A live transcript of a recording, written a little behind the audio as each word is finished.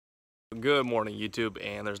Good morning, YouTube,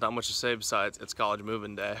 and there's not much to say besides it's college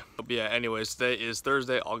moving day. But yeah, anyways, today is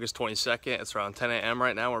Thursday, August 22nd. It's around 10 a.m.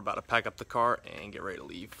 right now. We're about to pack up the car and get ready to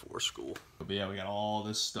leave for school. But yeah, we got all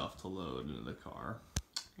this stuff to load into the car,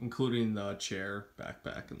 including the chair,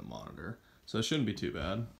 backpack, and the monitor. So it shouldn't be too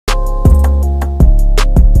bad.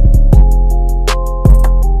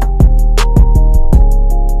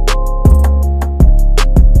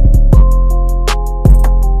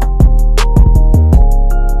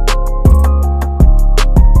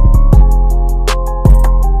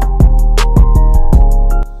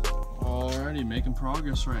 Making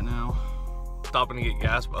progress right now. Stopping to get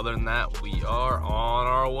gas, but other than that, we are on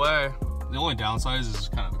our way. The only downside is it's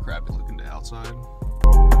kind of a crappy looking day outside.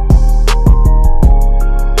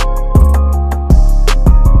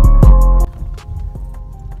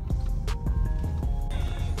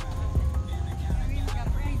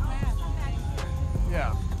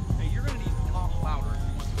 Yeah. Hey, you're gonna need to talk louder.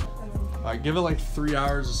 Alright, give it like 3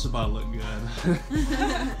 hours, it's about to look good.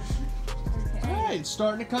 Hey, it's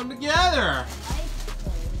starting to come together.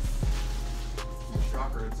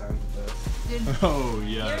 Shock Road sounds the best. Oh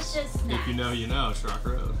yes. If you know, you know. Shock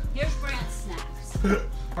Road. Here's Brant's snacks.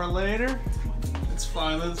 Or later, it's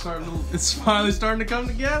finally starting to come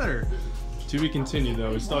together. To be continued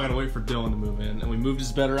though. We still gotta wait for Dylan to move in, and we moved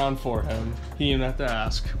his bed around for him. He didn't have to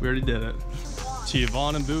ask. We already did it. To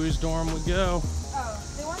Yvonne and Bowie's dorm we go. Oh,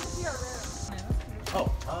 they wanted to see our room.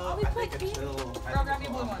 I think it's still. Girl, grab me a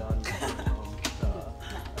blue one.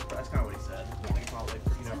 That's kind of what he said. I think probably,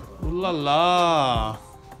 you know, Ooh la la.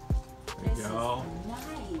 There you go.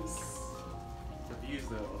 Nice. the views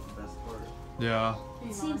though was the best part. Yeah.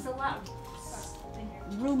 It seems a lot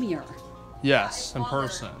roomier. Yes, in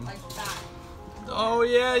person. Oh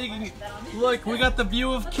yeah, you can look. We got the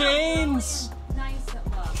view of Canes. Nice it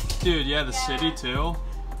looks. Dude, yeah, the city too. You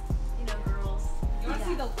know, girls. You want to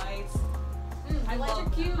see the lights? I lights are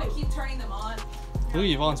cute. I keep turning them on. Look at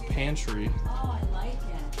Yvonne's pantry. Oh, I like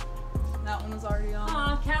it. That one was already on.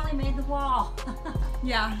 Oh, Callie made the wall.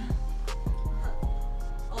 Yeah.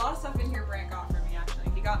 A lot of stuff in here Brant got for me, actually.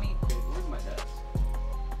 He got me. Okay, where's my desk?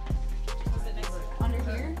 Was it next to under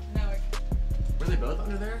here? No. Were they both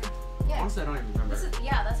under there? Yeah. Honestly, I don't even remember.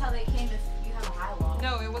 Yeah, that's how they came if you have a high wall.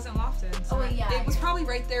 No, it wasn't lofted. So Oh, wait, yeah, It was yeah. probably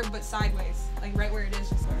right there, but sideways. Like right where it is,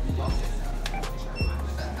 just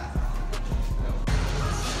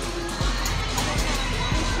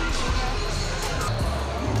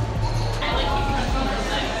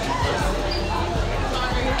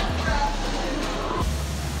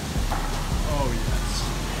Oh yes.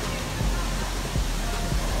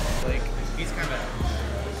 Like, he's kind of.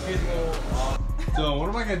 He's a little off. So what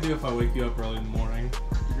am I gonna do if I wake you up early in the morning?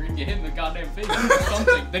 You're gonna get hit in the goddamn face or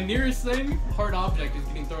something. The nearest thing, hard object, is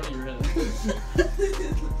getting thrown at your head.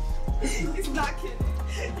 He's not kidding.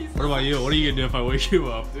 What about you? What are you gonna do if I wake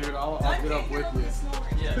you up? Dude, I'll get up with you.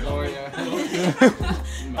 Yeah, oh yeah. 1,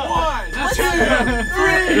 2,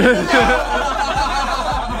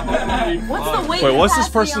 3. What's the weight? Wait, what's this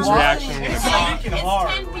person's reaction? It's 10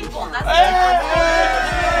 people. That's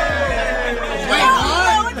Wait, what?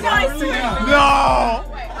 No!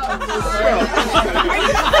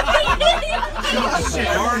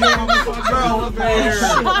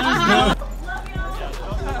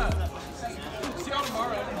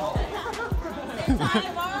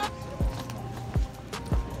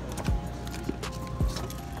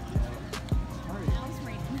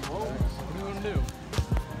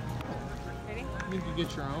 You can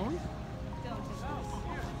get your own?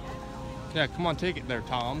 Yeah, come on, take it there,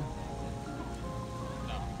 Tom.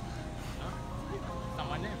 Not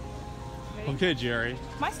my name. Okay, Jerry.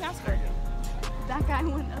 My snap's good. That guy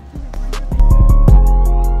went up.